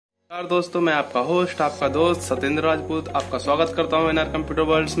नमस्कार दोस्तों, मैं आपका होस्ट, आपका दोस्त सत्येंद्र राजपूत आपका स्वागत करता हूं एनआर कंप्यूटर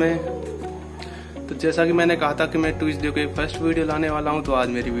वर्ल्ड्स में। तो जैसा कि मैंने कहा था कि मैं ट्यूसडे को एक फर्स्ट वीडियो लाने वाला हूं, तो आज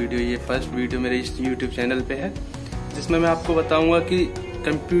मेरी ये फर्स्ट वीडियो मेरे इस यूट्यूब चैनल पे है, जिसमें मैं आपको बताऊंगा कि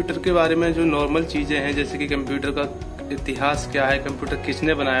कंप्यूटर के बारे में जो नॉर्मल चीजें हैं, जैसे कि कंप्यूटर का इतिहास क्या है, कंप्यूटर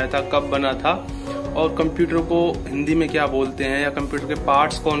किसने बनाया था, कब बना था, और कंप्यूटर को हिंदी में क्या बोलते हैं, या कंप्यूटर के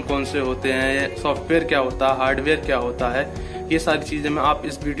पार्ट्स कौन कौन से होते हैं, सॉफ्टवेयर क्या होता है, हार्डवेयर क्या होता है, ये सारी चीजें मैं आप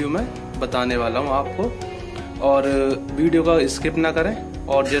इस वीडियो में बताने वाला हूँ आपको। और वीडियो का स्किप ना करें।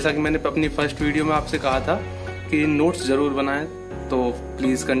 और जैसा कि मैंने अपनी फर्स्ट वीडियो में आपसे कहा था कि नोट्स जरूर बनाएं, तो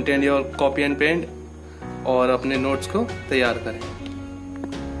please content your copy and pen और अपने नोट्स को तैयार करें।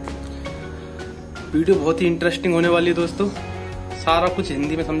 वीडियो बहुत ही इंटरेस्टिंग होने वाली है दोस्तों, सारा कुछ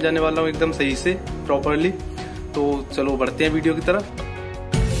हिंदी में समझाने वाला हूँ एकदम सही से, प्रॉपरली। तो चलो बढ़ते हैं वीडियो की तरफ।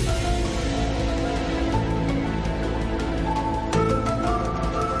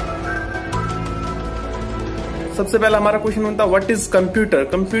 सबसे पहला हमारा क्वेश्चन होता है व्हाट इज कंप्यूटर।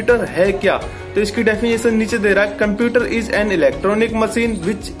 कंप्यूटर है क्या? तो इसकी डेफिनेशन नीचे दे रहा है, computer is an electronic machine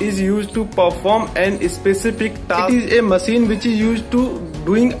which is used to perform an specific task. It is a machine which is used to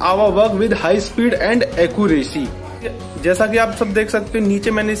doing our work with high speed and accuracy. जैसा कि आप सब देख सकते हैं,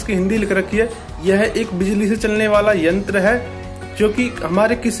 नीचे मैंने इसकी हिंदी लिख रखी है। यह एक बिजली से चलने वाला यंत्र है जो कि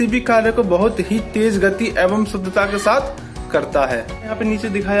हमारे किसी भी कार्य को बहुत ही तेज गति एवं शुद्धता के साथ करता है। यहाँ पे नीचे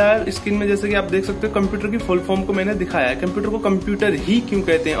दिखाया है स्क्रीन में, जैसे कि आप देख सकते हो, कंप्यूटर की फुल फॉर्म को मैंने दिखाया है। कंप्यूटर को कंप्यूटर ही क्यों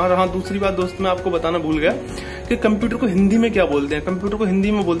कहते हैं? और हाँ, दूसरी बात दोस्त मैं आपको बताना भूल गया कि कंप्यूटर को हिंदी में क्या बोलते हैं। कंप्यूटर को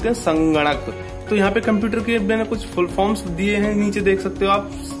हिंदी में बोलते हैं संगणक। तो यहाँ पे कंप्यूटर के मैंने कुछ फुल फॉर्म्स दिए हैं, नीचे देख सकते हो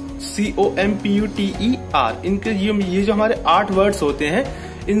आप, COMPUTER। इनके ये जो हमारे 8 वर्ड्स होते हैं,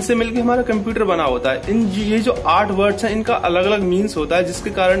 इनसे मिलकर हमारा कंप्यूटर बना होता है। ये जो 8 वर्ड्स हैं, इनका अलग अलग मीन्स होता है, जिसके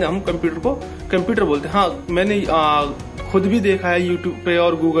कारण हम कंप्यूटर को कंप्यूटर बोलते हैं। हाँ, मैंने खुद भी देखा है यूट्यूब पे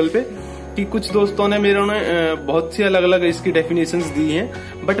और गूगल पे कि कुछ दोस्तों ने बहुत सी अलग अलग इसकी डेफिनेशंस दी हैं,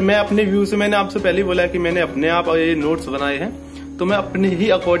 बट मैं अपने व्यू से, मैंने आपसे पहले ही बोला है कि मैंने अपने आप ये नोट्स बनाए हैं, तो मैं अपने ही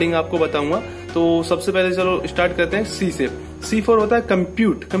अकॉर्डिंग आपको बताऊंगा। तो सबसे पहले चलो स्टार्ट करते हैं सी से। C फॉर होता है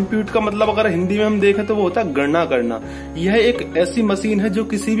कंप्यूट। कंप्यूट का मतलब अगर हिंदी में हम देखें तो वो होता है गणना करना। यह एक ऐसी मशीन है जो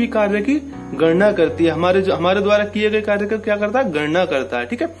किसी भी कार्य की गणना करती है, हमारे द्वारा किए गए कार्य का क्या करता है, गणना करता है।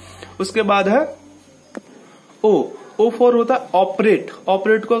 ठीक है, उसके बाद है O फॉर होता है ऑपरेट।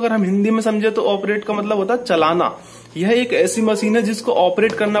 ऑपरेट को अगर हम हिंदी में समझे तो ऑपरेट का मतलब होता है चलाना। यह एक ऐसी मशीन है जिसको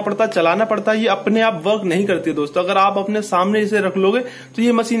ऑपरेट करना पड़ता है, चलाना पड़ता है। ये अपने आप वर्क नहीं करती है दोस्तों। अगर आप अपने सामने इसे रख लोगे तो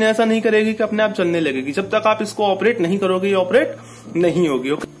ये मशीन ऐसा नहीं करेगी कि अपने आप चलने लगेगी। जब तक आप इसको ऑपरेट नहीं करोगे, ये ऑपरेट नहीं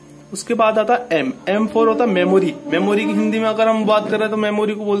होगी। उसके बाद आता है M फॉर होता है मेमोरी। मेमोरी की हिंदी में अगर हम बात करें तो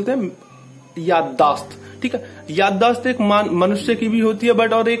मेमोरी को बोलते हैं याददाश्त। ठीक है, याददाश्त एक मनुष्य की भी होती है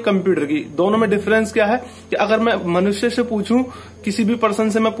बट और एक कंप्यूटर की। दोनों में डिफरेंस क्या है कि अगर मैं मनुष्य से पूछूं, किसी भी पर्सन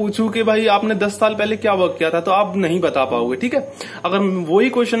से मैं पूछूं कि भाई आपने 10 साल पहले क्या वर्क किया था, तो आप नहीं बता पाओगे। ठीक है, अगर वही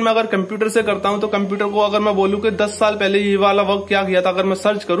क्वेश्चन मैं अगर कंप्यूटर से करता हूं तो कंप्यूटर को अगर मैं बोलूं कि 10 साल पहले ये वाला वर्क क्या किया था, अगर मैं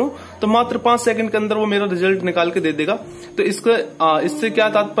सर्च करूं तो मात्र 5 सेकंड के अंदर वो मेरा रिजल्ट निकाल के दे देगा। तो इससे क्या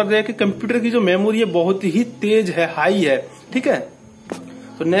तात्पर्य है कि कंप्यूटर की जो मेमोरी है बहुत ही तेज है, हाई है। ठीक है,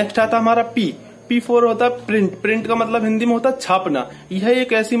 तो नेक्स्ट आता हमारा P फॉर होता है प्रिंट। प्रिंट का मतलब हिंदी में होता है छापना। यह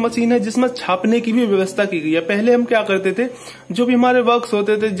एक ऐसी मशीन है जिसमें छापने की भी व्यवस्था की गई है। पहले हम क्या करते थे, जो भी हमारे वर्क्स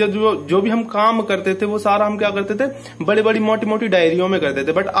होते थे, जो भी हम काम करते थे, वो सारा हम क्या करते थे, बड़ी बड़ी मोटी मोटी डायरियों में करते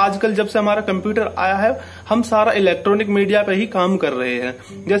थे। बट आजकल जब से हमारा कंप्यूटर आया है, हम सारा इलेक्ट्रॉनिक मीडिया पे ही काम कर रहे हैं।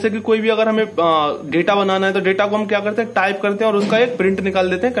 जैसे कि कोई भी अगर हमें डेटा बनाना है तो डेटा को हम क्या करते हैं, टाइप करते हैं और उसका एक प्रिंट निकाल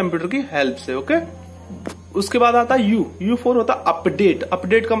देते हैं कंप्यूटर की हेल्प से। ओके, उसके बाद आता है U फॉर होता है अपडेट।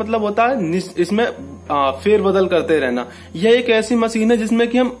 अपडेट का मतलब होता है इसमें फेरबदल करते रहना। यह एक ऐसी मशीन है जिसमें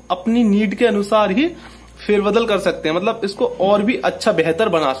कि हम अपनी नीड के अनुसार ही फेरबदल कर सकते हैं, मतलब इसको और भी अच्छा बेहतर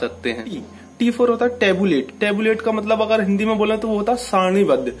बना सकते हैं। T फॉर होता है टेबुलेट। टेबुलेट का मतलब अगर हिंदी में बोले तो वो होता है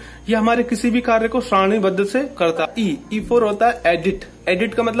सारणीबद्ध। ये हमारे किसी भी कार्य को सारणीबद्ध से करता है। E फॉर होता है एडिट।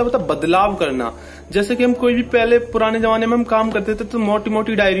 एडिट का मतलब होता है बदलाव करना। जैसे कि हम कोई भी पहले पुराने जमाने में हम काम करते थे तो मोटी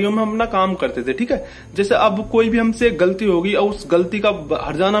मोटी डायरियों में हम अपना काम करते थे। ठीक है, जैसे अब कोई भी हमसे गलती होगी और उस गलती का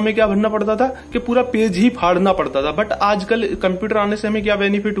हर्जाना में क्या भरना पड़ता था कि पूरा पेज ही फाड़ना पड़ता था। बट आजकल कंप्यूटर आने से हमें क्या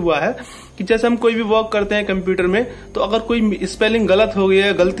बेनिफिट हुआ है कि जैसे हम कोई भी वर्क करते हैं कंप्यूटर में, तो अगर कोई स्पेलिंग गलत हो गया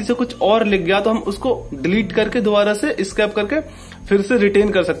है, गलती से कुछ और लिख गया, तो हम उसको डिलीट करके दोबारा से स्क्रैप करके फिर से रिटेन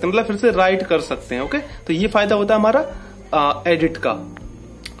कर सकते हैं, मतलब फिर से राइट कर सकते हैं। ओके, तो ये फायदा होता है हमारा एडिट का।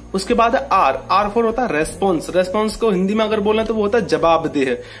 उसके बाद है R फॉर होता है रेस्पॉन्स। रेस्पॉन्स को हिंदी में अगर बोलें तो वो होता है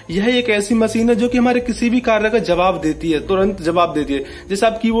जवाबदेह। यह एक ऐसी मशीन है जो कि हमारे किसी भी कार्य का जवाब देती है, तुरंत जवाब देती है। जैसे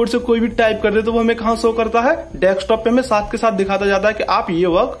आप कीबोर्ड से कोई भी टाइप कर रहे हो तो वो हमें कहाँ शो करता है, डेस्कटॉप पे हमें साथ के साथ दिखाता जाता है कि आप ये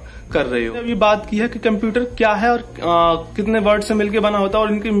वर्क कर रहे हो। अभी बात की है कि कंप्यूटर क्या है और कितने वर्ड से मिलकर बना होता है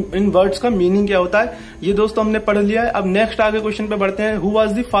और इनके इन वर्ड्स का मीनिंग क्या होता है, ये दोस्तों हमने पढ़ लिया है। अब नेक्स्ट आगे क्वेश्चन पे बढ़ते हैं। Who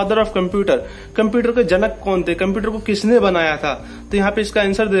was the father of computer, computer के जनक कौन थे, कंप्यूटर को किसने बनाया था। तो यहाँ पे इसका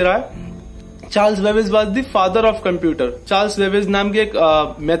आंसर दे रहा है Charles Babbage was the father of computer. Charles Babbage नाम के एक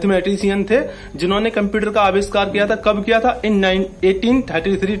मैथमेटिशियन थे जिन्होंने कंप्यूटर का आविष्कार किया था। कब किया था? इन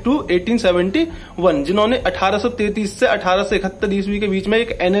 1833 टू 1871, जिन्होंने 1833 से 1871 ईस्वी के बीच में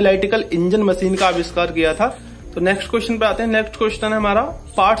एक एनालिटिकल इंजन मशीन का आविष्कार किया था। तो नेक्स्ट क्वेश्चन पे आते हैं। नेक्स्ट क्वेश्चन है हमारा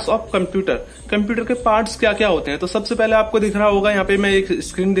पार्ट्स ऑफ कंप्यूटर। कंप्यूटर के पार्ट्स क्या क्या होते हैं। तो सबसे पहले आपको दिख रहा होगा, यहाँ पे मैं एक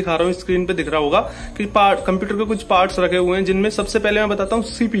स्क्रीन दिखा रहा हूँ, स्क्रीन पे दिख रहा होगा कि कंप्यूटर के कुछ पार्ट्स रखे हुए हैं, जिनमें सबसे पहले मैं बताता हूँ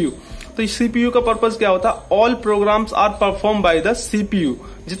सीपीयू। तो इस सीपीयू का पर्पज क्या होता है? All programmes are perform by the CPU.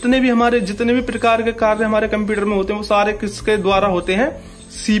 जितने भी प्रकार के कार्य हमारे कंप्यूटर में होते हैं वो सारे किसके द्वारा होते हैं?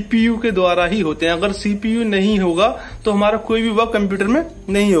 सीपीयू के द्वारा ही होते हैं। अगर सीपीयू नहीं होगा तो हमारा कोई भी वर्क कंप्यूटर में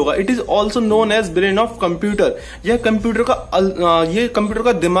नहीं होगा। It is also known as brain of computer. यह कंप्यूटर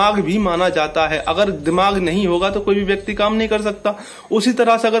का दिमाग भी माना जाता है। अगर दिमाग नहीं होगा तो कोई भी व्यक्ति काम नहीं कर सकता। उसी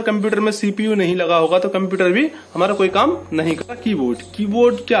तरह से अगर कंप्यूटर में सीपीयू नहीं लगा होगा तो कंप्यूटर भी हमारा कोई काम नहीं करता।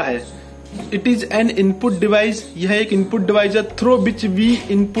 कीबोर्ड क्या है? It is an input device. यह एक इनपुट डिवाइस है through which we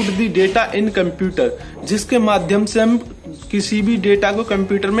input the data in computer. जिसके माध्यम से हम किसी भी डेटा को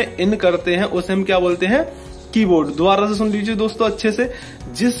कंप्यूटर में इन करते हैं उसे हम क्या बोलते हैं? कीबोर्ड। दोबारा से सुन लीजिए दोस्तों अच्छे से।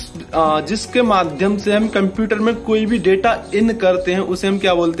 जिसके माध्यम से हम कंप्यूटर में कोई भी डेटा इन करते हैं उसे हम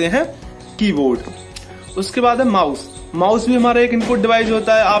क्या बोलते हैं? कीबोर्ड। उसके बाद है माउस। माउस भी हमारा एक इनपुट डिवाइस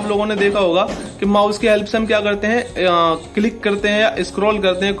होता है। आप लोगों ने देखा होगा कि माउस की हेल्प से हम क्या करते हैं? क्लिक करते हैं या स्क्रॉल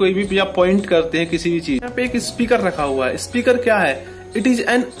करते हैं कोई भी, या पॉइंट करते हैं किसी भी चीज। यहाँ पे एक स्पीकर रखा हुआ है। स्पीकर क्या है? It is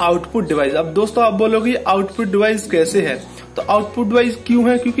an output device. अब दोस्तों आप बोलोगे आउटपुट डिवाइस कैसे है? तो आउटपुट डिवाइस क्यों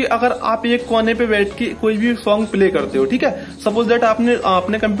है? क्योंकि अगर आप एक कोने पे बैठ के कोई भी सॉन्ग प्ले करते हो, ठीक है, सपोज दैट आपने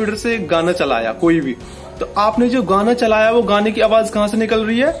अपने कंप्यूटर से एक गाना चलाया कोई भी, तो आपने जो गाना चलाया वो गाने की आवाज कहां से निकल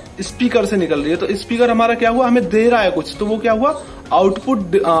रही है? स्पीकर से निकल रही है। तो स्पीकर हमारा क्या हुआ? हमें दे रहा है कुछ, तो वो क्या हुआ?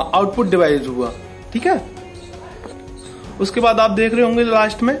 आउटपुट डिवाइस हुआ। ठीक है। उसके बाद आप देख रहे होंगे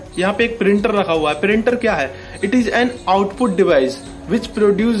लास्ट में यहाँ पे एक प्रिंटर रखा हुआ है। प्रिंटर क्या है? It is an output device which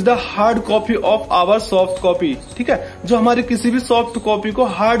produce the hard copy of our soft copy. ठीक है, जो हमारी किसी भी सॉफ्ट कॉपी को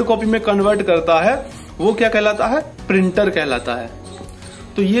हार्ड कॉपी में कन्वर्ट करता है वो क्या कहलाता है? प्रिंटर कहलाता है।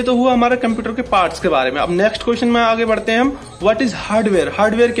 तो ये तो हुआ हमारे कंप्यूटर के पार्ट्स के बारे में। अब नेक्स्ट क्वेश्चन में आगे बढ़ते हैं हम। What is hardware?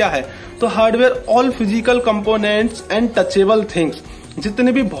 हार्डवेयर क्या है? तो hardware all physical components and touchable things.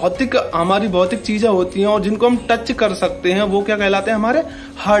 जितने भी हमारी भौतिक चीजें होती हैं और जिनको हम टच कर सकते हैं वो क्या कहलाते हैं? हमारे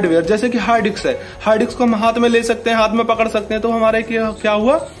हार्डवेयर। जैसे कि हार्ड डिस्क है, हार्ड डिस्क को हम हाथ में ले सकते हैं, हाथ में पकड़ सकते हैं, तो हमारे क्या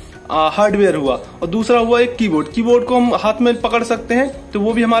हुआ? हार्डवेयर हुआ। और दूसरा हुआ एक कीबोर्ड। कीबोर्ड को हम हाथ में पकड़ सकते हैं तो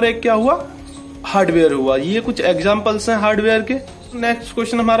वो भी हमारा एक क्या हुआ? हार्डवेयर हुआ। ये कुछ एग्जाम्पल्स हैं हार्डवेयर के। नेक्स्ट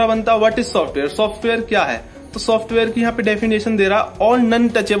क्वेश्चन हमारा बनता है व्हाट इज सॉफ्टवेयर? सॉफ्टवेयर क्या है? तो सॉफ्टवेयर की यहाँ पे डेफिनेशन दे रहा, all non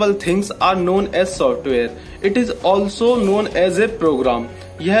touchable things are known as software. It is also known as a programme.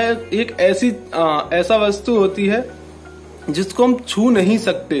 यह एक ऐसा वस्तु होती है जिसको हम छू नहीं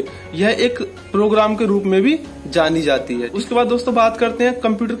सकते। यह एक प्रोग्राम के रूप में भी जानी जाती है। उसके बाद दोस्तों बात करते हैं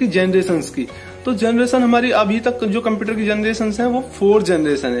कंप्यूटर की जनरेशंस की। तो जनरेशन हमारी अभी तक जो कंप्यूटर की जनरेशन है वो 4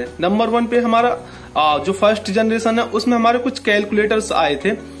 जनरेशन है। नंबर 1 पे हमारा जो फर्स्ट जनरेशन है उसमें हमारे कुछ कैलकुलेटर्स आए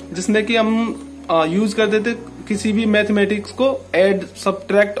थे जिसमें कि हम यूज करते थे किसी भी मैथमेटिक्स को ऐड,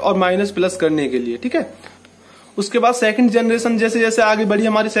 सब्ट्रैक्ट और माइनस प्लस करने के लिए। ठीक है। उसके बाद सेकंड जनरेशन जैसे जैसे आगे बढ़ी,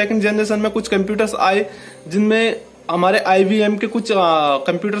 हमारी सेकंड जनरेशन में कुछ कंप्यूटर्स आए जिनमें हमारे IBM के कुछ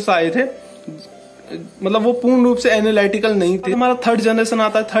कंप्यूटर्स आए थे, मतलब वो पूर्ण रूप से एनालिटिकल नहीं थे। हमारा थर्ड जनरेशन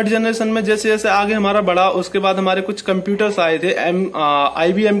आता है। थर्ड जनरेशन में जैसे जैसे आगे हमारा बढ़ा उसके बाद हमारे कुछ कंप्यूटर्स आए थे।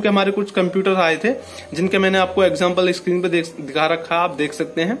 IBM के हमारे कुछ कंप्यूटर्स आए थे जिनके मैंने आपको एग्जांपल स्क्रीन पे दिखा रखा है, आप देख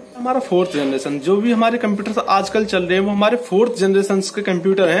सकते हैं। हमारा फोर्थ जनरेशन, जो भी हमारे कंप्यूटर्स आजकल चल रहे हैं वो हमारे फोर्थ जनरेशन के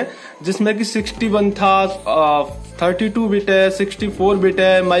कंप्यूटर हैं, जिसमें कि 61 था, 32 बिट है, 64 बिट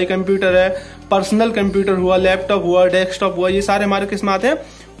है, माई कंप्यूटर है, पर्सनल कंप्यूटर हुआ, लैपटॉप हुआ, डेस्कटॉप हुआ, ये सारे हमारे किस में आते हैं?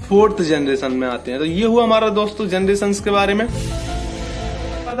 फोर्थ जनरेशन में आते हैं। तो ये हुआ हमारा दोस्तों जनरेशन के बारे में।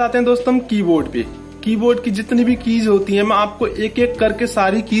 बात आते हैं दोस्तों हम कीबोर्ड पे। कीबोर्ड की जितनी भी कीज होती हैं मैं आपको एक एक करके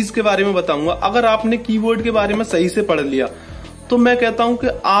सारी कीज के बारे में बताऊंगा। अगर आपने कीबोर्ड के बारे में सही से पढ़ लिया तो मैं कहता हूं कि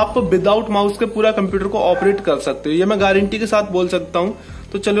आप विदाउट माउस के पूरा कंप्यूटर को ऑपरेट कर सकते हो, ये मैं गारंटी के साथ बोल सकता हूं।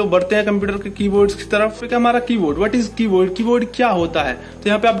 तो चलो बढ़ते हैं कंप्यूटर के कीबोर्ड्स की तरफ। क्या हमारा keyboard, what is keyboard? Keyboard क्या होता है? तो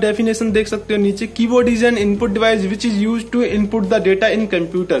यहाँ पे आप डेफिनेशन देख सकते हो नीचे। Keyboard is an input device which is use to input the data in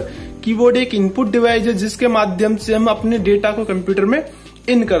computer. Keyboard एक इनपुट डिवाइस है जिसके माध्यम से हम अपने डेटा को कंप्यूटर में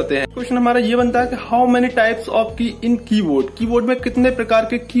इन करते हैं। क्वेश्चन हमारा ये बनता है कि हाउ मेनी टाइप्स ऑफ की इन कीबोर्ड, कीबोर्ड में कितने प्रकार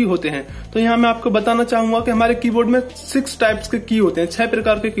के की होते हैं। तो यहाँ मैं आपको बताना चाहूंगा कि हमारे कीबोर्ड में 6 टाइप्स के की होते हैं, 6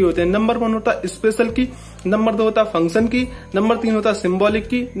 प्रकार के की होते हैं। नंबर 1 होता है स्पेशल की, नंबर 2 होता है फंक्शन की, नंबर 3 होता है सिंबॉलिक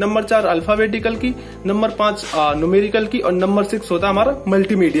की, नंबर 4 अल्फाबेटिकल की, नंबर 5 न्यूमेरिकल की और नंबर 6 होता है हमारा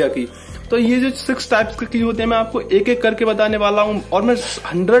मल्टीमीडिया की। तो ये जो 6 टाइप्स के की होते हैं मैं आपको एक एक करके बताने वाला हूं और मैं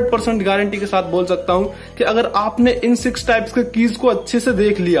 100% गारंटी के साथ बोल सकता हूं कि अगर आपने इन 6 टाइप्स के कीज को अच्छे से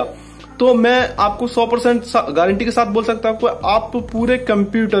देख लिया तो मैं आपको 100% गारंटी के साथ बोल सकता हूं कि आप पूरे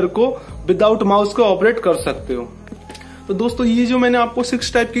कंप्यूटर को विदाउट माउस को ऑपरेट कर सकते हो। तो दोस्तों ये जो मैंने आपको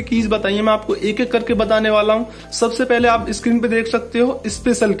 6 टाइप की कीज बताई है मैं आपको एक एक करके बताने वाला हूं। सबसे पहले आप स्क्रीन पे देख सकते हो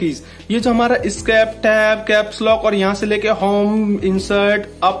स्पेशल कीज, ये जो हमारा एस्केप, टैब, कैप्स लॉक और यहां से लेके होम, इंसर्ट,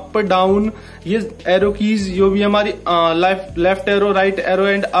 अप, डाउन, ये एरो कीज जो भी हमारी left arrow, right arrow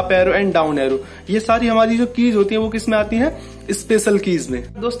and up arrow and down arrow, ये सारी हमारी जो कीज होती है वो किस में आती है, स्पेशल कीज में।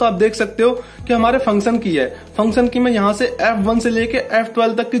 दोस्तों आप देख सकते हो कि हमारे फंक्शन की है, फंक्शन की में यहां से F1 से लेके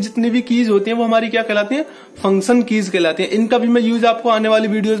F12 तक की जितनी भी कीज होती हैं वो हमारी क्या कहलाती हैं, फंक्शन कीज कहलाती हैं। इनका भी मैं यूज आपको आने वाली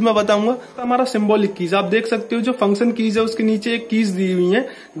वीडियोस में बताऊंगा। तो हमारा सिंबॉलिक कीज आप देख सकते हो, जो फंक्शन कीज है उसके नीचे एक कीज दी हुई है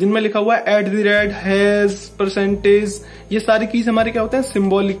जिनमें लिखा हुआ है @, हैज, परसेंटेज, ये सारी कीज हमारे क्या होते हैं,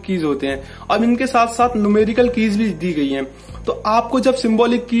 सिंबॉलिक कीज होते हैं। अब इनके साथ साथ न्यूमेरिकल कीज भी दी गई है। तो आपको जब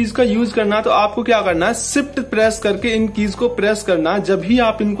सिंबॉलिक कीज का यूज करना है तो आपको क्या करना है, शिफ्ट प्रेस करके इन कीज को प्रेस करना है, जब ही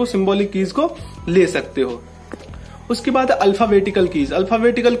आप इनको सिंबॉलिक कीज को ले सकते हो। उसके बाद अल्फाबेटिकल कीज।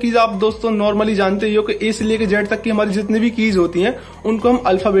 अल्फाबेटिकल कीज आप दोस्तों नॉर्मली जानते ही हो कि ए से लेकर जेड तक की हमारी जितनी भी कीज होती हैं उनको हम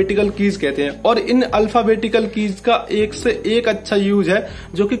अल्फाबेटिकल कीज कहते हैं। और इन अल्फाबेटिकल कीज का एक से एक अच्छा यूज है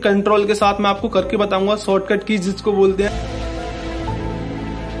जो कि कंट्रोल के साथ मैं आपको करके बताऊंगा। शॉर्टकट कीज जिसको बोलते हैं,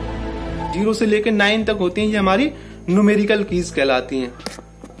 0 से लेकर 9 तक होती हैं, ये हमारी न्यूमेरिकल कीज कहलाती हैं।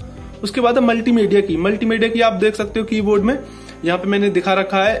 उसके बाद है मल्टीमीडिया की। मल्टीमीडिया की आप देख सकते हो कीबोर्ड में, यहाँ पे मैंने दिखा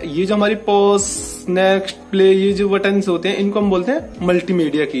रखा है, ये जो हमारी पॉज, नेक्स्ट, प्ले, ये जो बटन्स होते हैं इनको हम बोलते हैं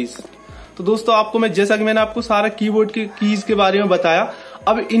मल्टीमीडिया कीज। तो दोस्तों आपको मैं, जैसा कि मैंने आपको सारा कीबोर्ड के कीज के बारे में बताया,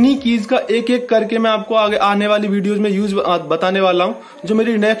 अब इन्हीं कीज का एक एक करके मैं आपको आगे आने वाली वीडियोस में यूज बताने वाला हूं। जो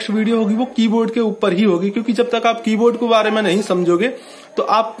मेरी नेक्स्ट वीडियो होगी वो कीबोर्ड के ऊपर ही होगी, क्योंकि जब तक आप कीबोर्ड के बारे में नहीं समझोगे तो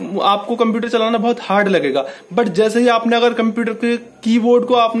आपको कंप्यूटर चलाना बहुत हार्ड लगेगा। बट जैसे ही आपने अगर कंप्यूटर के कीबोर्ड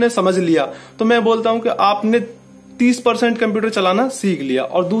को आपने समझ लिया तो मैं बोलता हूं कि आपने 30% कंप्यूटर चलाना सीख लिया।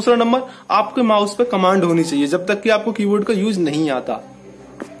 और दूसरा नंबर, आपके माउस पे कमांड होनी चाहिए जब तक कि आपको कीबोर्ड का यूज नहीं आता।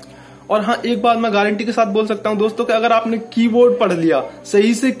 और हाँ, एक बात मैं गारंटी के साथ बोल सकता हूं दोस्तों कि अगर आपने कीबोर्ड पढ़ लिया,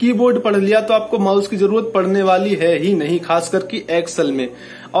 सही से कीबोर्ड पढ़ लिया, तो आपको माउस की जरूरत पड़ने वाली है ही नहीं, खासकर कि एक्सेल में।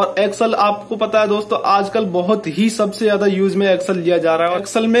 और एक्सेल आपको पता है दोस्तों आजकल बहुत ही सबसे ज्यादा यूज में एक्सेल लिया जा रहा है, और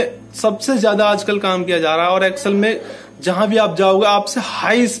एक्सेल में सबसे ज्यादा आजकल काम किया जा रहा है। और एक्सेल में जहां भी आप जाओगे आपसे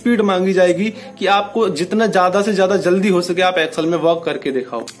हाई स्पीड मांगी जाएगी कि आपको जितना ज्यादा से ज्यादा जल्दी हो सके आप एक्सेल में वर्क करके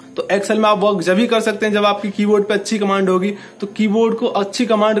दिखाओ। तो एक्सेल में आप वर्क जब ही कर सकते हैं जब आपकी कीबोर्ड पे अच्छी कमांड होगी। तो कीबोर्ड को अच्छी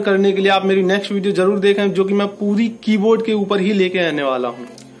कमांड करने के लिए आप मेरी नेक्स्ट वीडियो जरूर देखें, जो कि मैं पूरी कीबोर्ड के ऊपर ही लेके आने वाला हूं।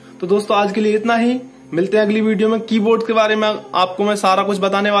 तो दोस्तों आज के लिए इतना ही, मिलते हैं अगली वीडियो में। कीबोर्ड के बारे में आपको मैं सारा कुछ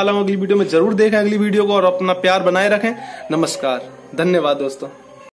बताने वाला हूं अगली वीडियो में, जरूर देखें अगली वीडियो को और अपना प्यार बनाए रखें। नमस्कार, धन्यवाद दोस्तों।